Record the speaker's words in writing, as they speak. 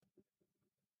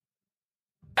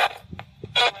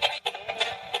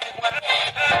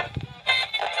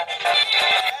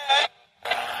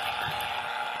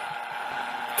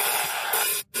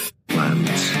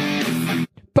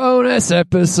bonus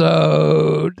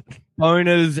episode.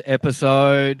 Bonus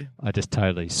episode. I just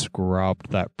totally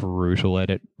scrubbed that brutal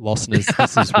edit. Listeners,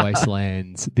 this is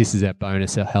Wastelands. This is our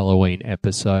bonus Halloween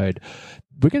episode.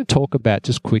 We're going to talk about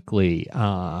just quickly,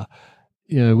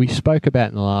 we spoke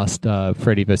about in the last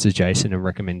Freddy versus Jason and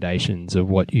recommendations of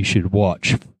what you should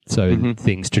watch. So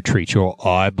things to treat your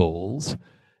eyeballs.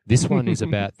 This one is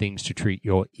about things to treat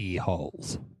your ear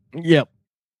holes. Yep.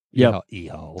 Ear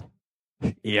hole.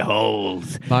 Ear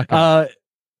holes. Marco,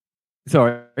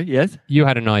 sorry, yes? you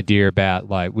had an idea about,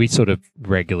 like, we sort of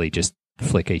regularly just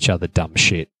flick each other dumb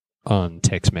shit on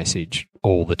text message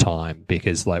all the time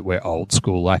because, like, we're old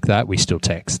school like that. We still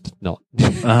text, not...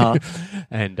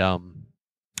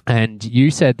 And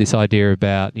you said this idea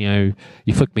about, you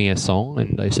flicked me a song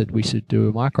and they said we should do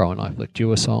a micro, and I flicked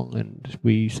you a song and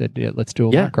we said, yeah, let's do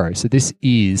a micro. So this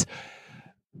is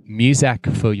music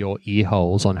for your ear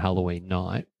holes on Halloween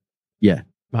night. Yeah.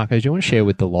 Marco, do you want to share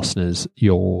with the listeners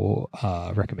your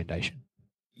recommendation?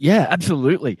 Yeah,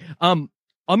 absolutely. I'm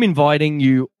inviting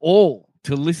you all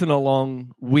to listen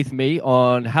along with me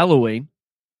on Halloween.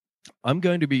 I'm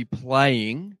going to be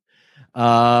playing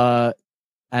a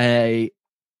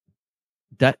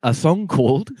song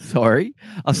called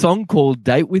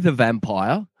Date with a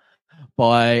Vampire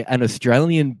by an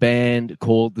Australian band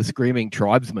called the Screaming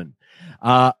Tribesmen.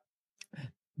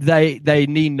 They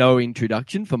need no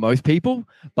introduction for most people,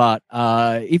 but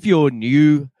if you're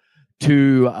new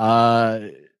to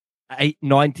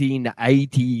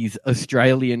 1980s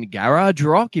Australian garage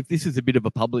rock, if this is a bit of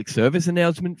a public service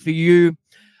announcement for you,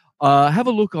 have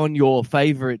a look on your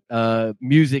favorite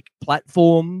music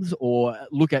platforms or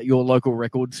look at your local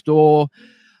record store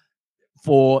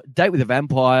for Date with a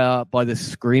Vampire by the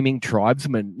Screaming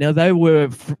Tribesmen. Now, they were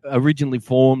originally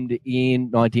formed in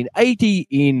 1980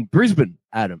 in Brisbane,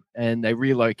 Adam, and they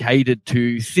relocated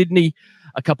to Sydney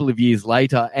a couple of years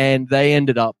later, and they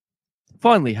ended up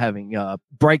finally having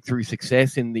breakthrough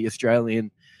success in the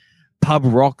Australian pub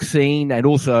rock scene and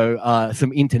also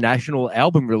some international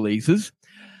album releases.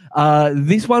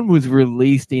 This one was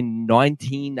released in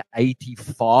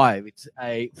 1985. It's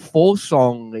a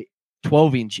 4-song,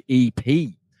 12-inch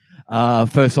EP.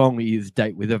 First song is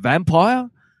Date with a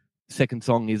Vampire. Second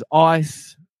song is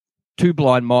Ice, Two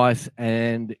Blind Mice,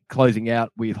 and closing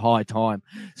out with High Time.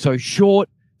 So short,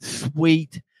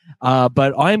 sweet,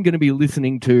 but I am going to be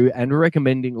listening to and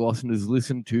recommending listeners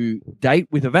listen to Date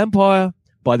with a Vampire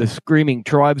by the Screaming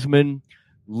Tribesmen.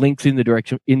 Links in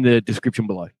the description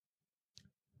below.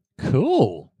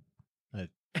 Cool.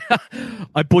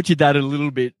 I butchered that a little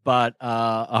bit, but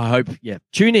I hope,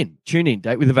 tune in.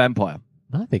 Date with a Vampire.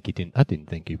 I didn't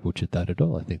think you butchered that at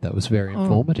all. I think that was very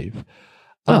informative.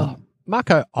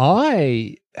 Marco,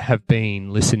 I have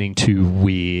been listening to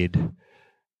weird,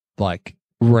 like,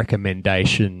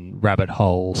 recommendation rabbit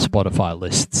hole Spotify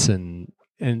lists, and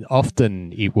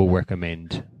often it will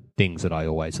recommend things that I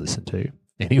always listen to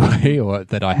anyway, or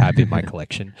that I have in my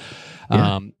collection.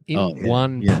 In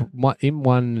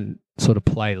one sort of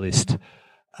playlist,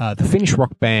 the Finnish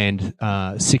rock band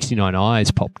 69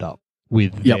 Eyes popped up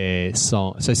with their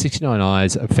song. So 69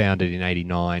 Eyes are founded in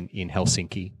 89 in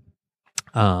Helsinki.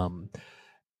 And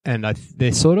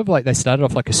they're sort of like, they started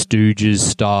off like a Stooges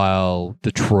style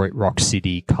Detroit Rock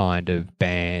City kind of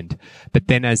band. But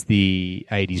then as the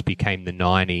 80s became the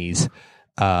 90s,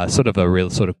 sort of a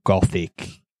real sort of gothic,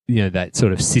 that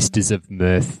sort of Sisters of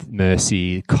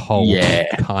Mercy, cold,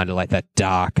 kind of like that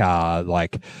darker,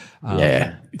 like,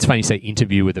 it's funny you say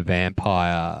Interview with a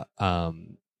Vampire,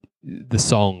 the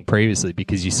song previously,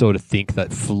 because you sort of think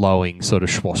that flowing sort of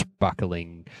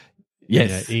swashbuckling,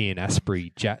 Ian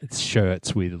Astbury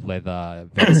shirts with leather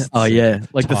vests.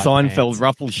 Like the Seinfeld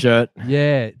ruffle shirt.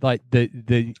 Yeah, like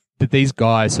these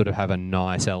guys sort of have a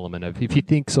nice element of, if you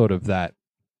think sort of that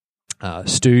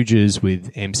Stooges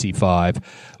with MC5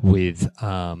 with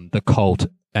the Cult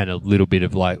and a little bit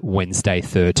of like Wednesday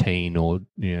 13 or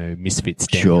Misfits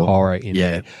Damn Horror in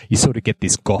there, you sort of get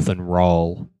this goth and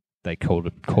roll, they call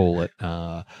it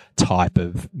type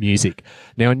of music.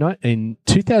 Now in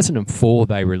 2004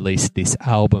 they released this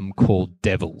album called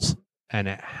Devils, and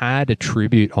it had a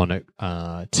tribute on it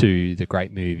to the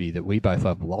great movie that we both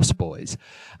love, Lost Boys.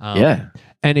 And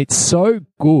it's so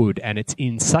good, and it's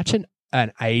in such an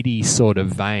 80s sort of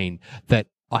vein that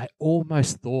I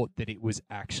almost thought that it was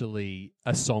actually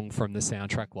a song from the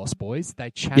soundtrack Lost Boys. They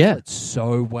channel it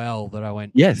so well that I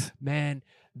went, man,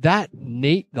 that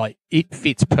neat, like, it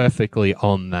fits perfectly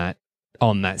on that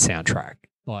soundtrack.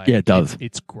 Like, it does.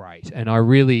 It's great. And I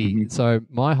really, so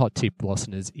my hot tip,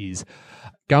 listeners, is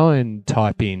go and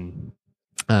type in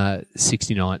the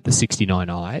 69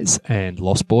 Eyes and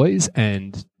Lost Boys,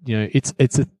 and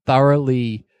it's a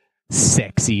thoroughly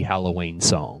sexy Halloween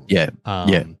song. Yeah.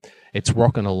 Yeah. It's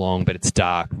rocking along, but it's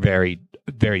dark, very,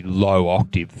 very low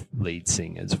octave lead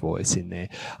singer's voice in there.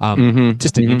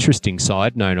 Just an interesting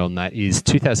side note on that is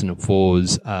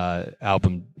 2004's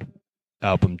album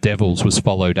Devils was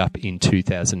followed up in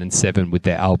 2007 with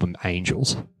their album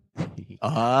Angels.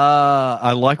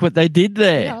 I like what they did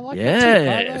there. Yeah, I like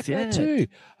that too.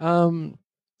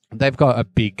 They've got a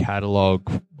big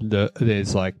catalogue.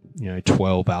 There's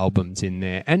 12 albums in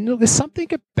there. And look, there's something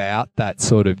about that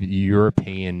sort of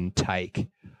European take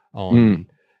on,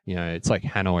 it's like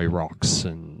Hanoi Rocks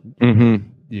and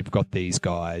you've got these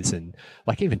guys and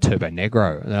like even Turbo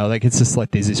Negro. It's just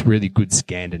like there's this really good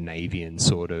Scandinavian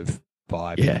sort of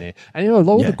vibe in there. And a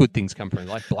lot of the good things come from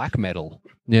like black metal.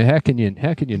 Yeah, how can you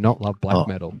not love black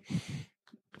metal?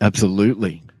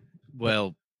 Absolutely.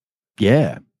 Well,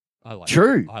 yeah.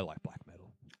 True. I like black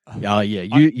metal. Oh, yeah.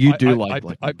 You do like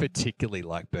black metal. I particularly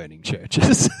like Burning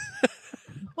Churches.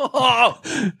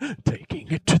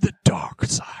 Taking it to the dark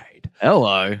side.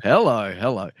 Hello.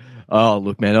 Oh,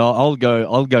 look, man, I'll go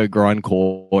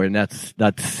grindcore, and that's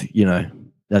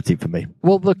it for me.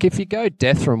 Well, look, if you go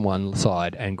death from one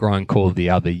side and grindcore the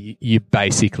other, you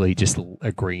basically just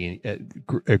agree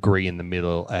in the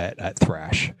middle at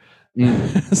thrash.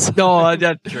 No,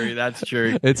 that's true. That's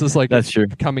true. It's just like that's true.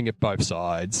 Coming at both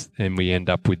sides, and we end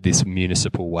up with this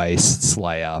Municipal Waste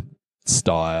Slayer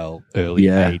style early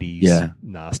 80s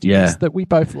nastiness that we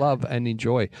both love and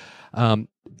enjoy.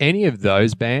 Any of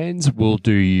those bands will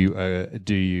do you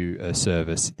a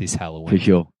service this Halloween for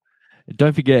sure.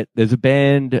 Don't forget, there's a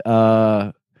band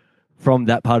from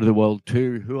that part of the world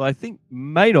too, who I think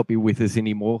may not be with us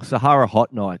anymore. Sahara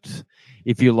Hot Nights.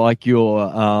 If you like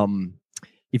your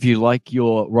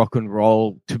rock and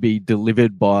roll to be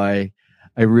delivered by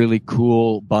a really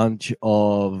cool bunch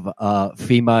of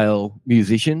female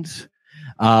musicians,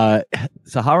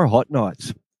 Sahara Hot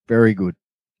Nights, very good.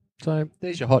 So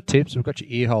there's your hot tips. We've got your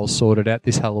ear holes sorted out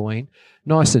this Halloween.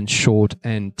 Nice and short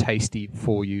and tasty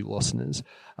for you listeners.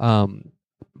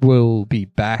 We'll be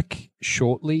back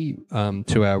shortly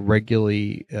to our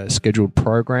regularly scheduled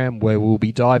program where we'll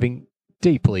be diving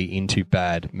deeply into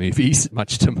bad movies,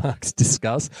 much to Mark's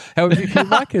disgust. However, if you'd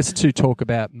like us to talk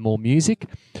about more music,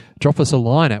 drop us a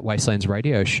line at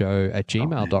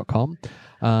wastelandsradioshow@gmail.com.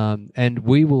 And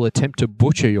we will attempt to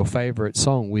butcher your favourite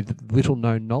song with little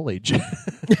known knowledge.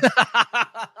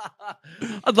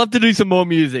 I'd love to do some more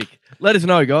music. Let us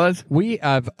know, guys. We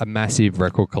have a massive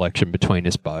record collection between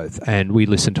us both, and we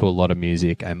listen to a lot of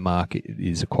music, and Mark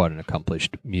is quite an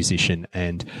accomplished musician,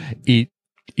 and it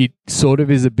sort of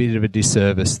is a bit of a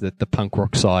disservice that the punk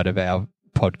rock side of our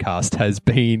podcast has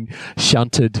been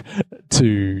shunted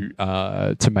to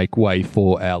make way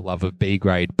for our love of B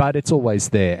grade, but it's always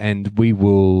there, and we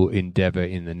will endeavour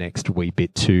in the next wee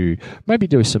bit to maybe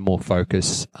do some more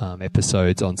focus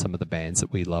episodes on some of the bands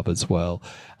that we love as well.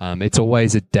 It's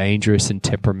always a dangerous and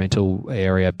temperamental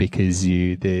area because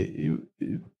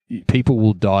people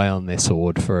will die on their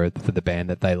sword for the band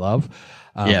that they love.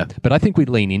 But I think we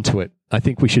lean into it. I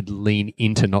think we should lean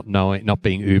into not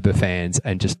being uber fans,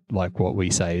 and just like what we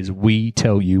say is we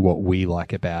tell you what we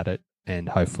like about it, and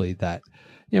hopefully that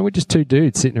we're just two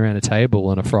dudes sitting around a table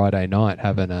on a Friday night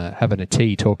having a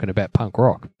tea talking about punk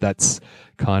rock. That's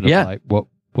kind of like what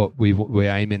we're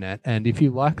aiming at. And if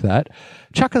you like that,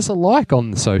 chuck us a like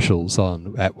on the socials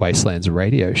at Wastelands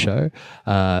Radio Show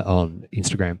on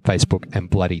Instagram, Facebook, and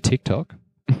bloody TikTok.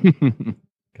 Go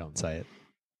and say it.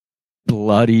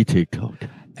 Bloody TikTok.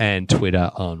 And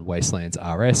Twitter on Wastelands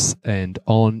RS, and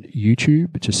on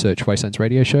YouTube, just search Wastelands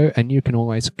Radio Show, and you can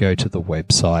always go to the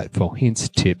website for hints,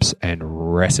 tips,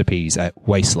 and recipes at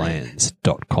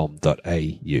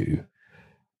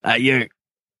wastelands.com.au.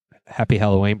 Happy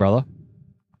Halloween, brother.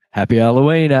 Happy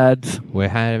Halloween, ads. We're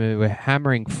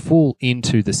hammering full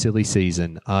into the silly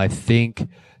season. I think,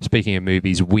 speaking of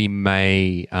movies, we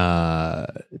may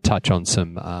touch on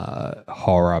some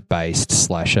horror-based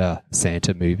slasher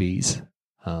Santa movies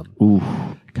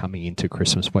coming into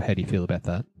Christmas. How do you feel about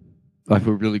that? I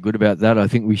feel really good about that. I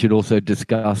think we should also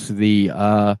discuss the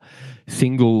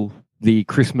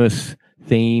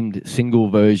Christmas-themed single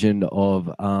version of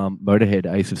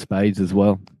Motorhead, Ace of Spades, as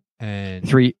well. And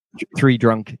three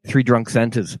drunk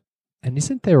Santas. And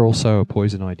isn't there also a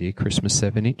Poison Idea Christmas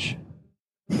 7-inch?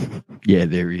 Yeah,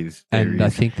 there is. I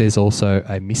think there's also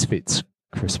a Misfits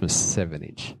Christmas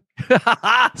 7-inch.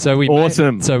 So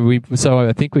awesome. So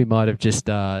I think we might just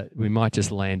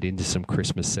land into some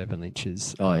Christmas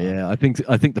 7-inches. Oh yeah, I think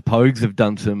the Pogues have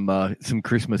done some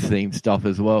Christmas themed stuff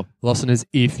as well. Listeners,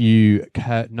 if you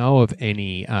know of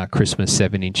any Christmas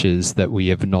 7-inches that we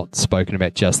have not spoken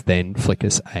about just then, flick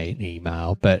us an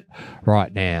email. But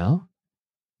right now,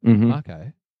 Mm-hmm.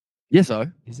 Okay. Yes, so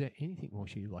Is there anything more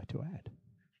you'd like to add?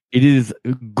 it is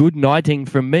good nighting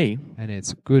from me. And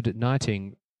it's good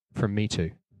nighting from me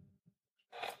too.